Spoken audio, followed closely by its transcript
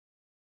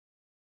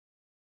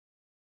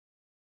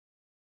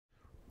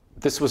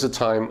This was a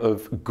time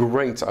of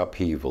great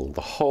upheaval. The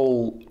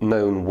whole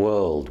known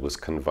world was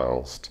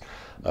convulsed.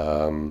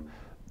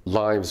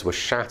 Lives were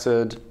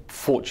shattered,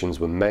 fortunes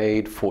were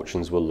made,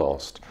 fortunes were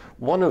lost.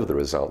 One of the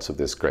results of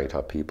this great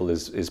upheaval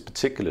is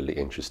particularly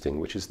interesting,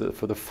 which is that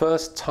for the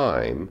first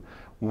time,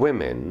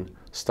 women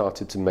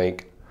started to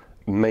make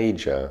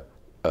major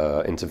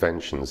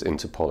interventions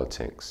into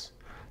politics.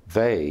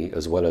 They,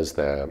 as well as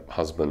their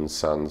husbands,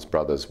 sons,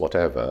 brothers,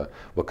 whatever,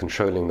 were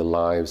controlling the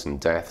lives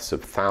and deaths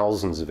of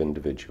thousands of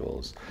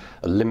individuals.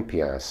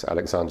 Olympias,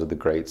 Alexander the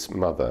Great's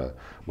mother,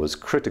 was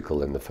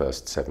critical in the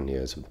first 7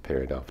 years of the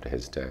period after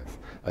his death.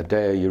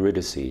 Adair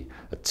Eurydice,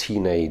 a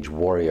teenage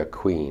warrior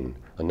queen,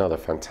 another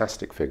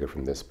fantastic figure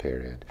from this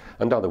period,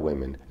 and other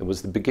women. It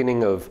was the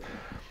beginning of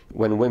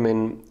when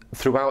women,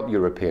 throughout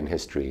European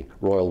history,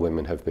 royal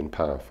women have been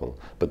powerful,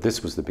 but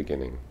this was the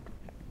beginning.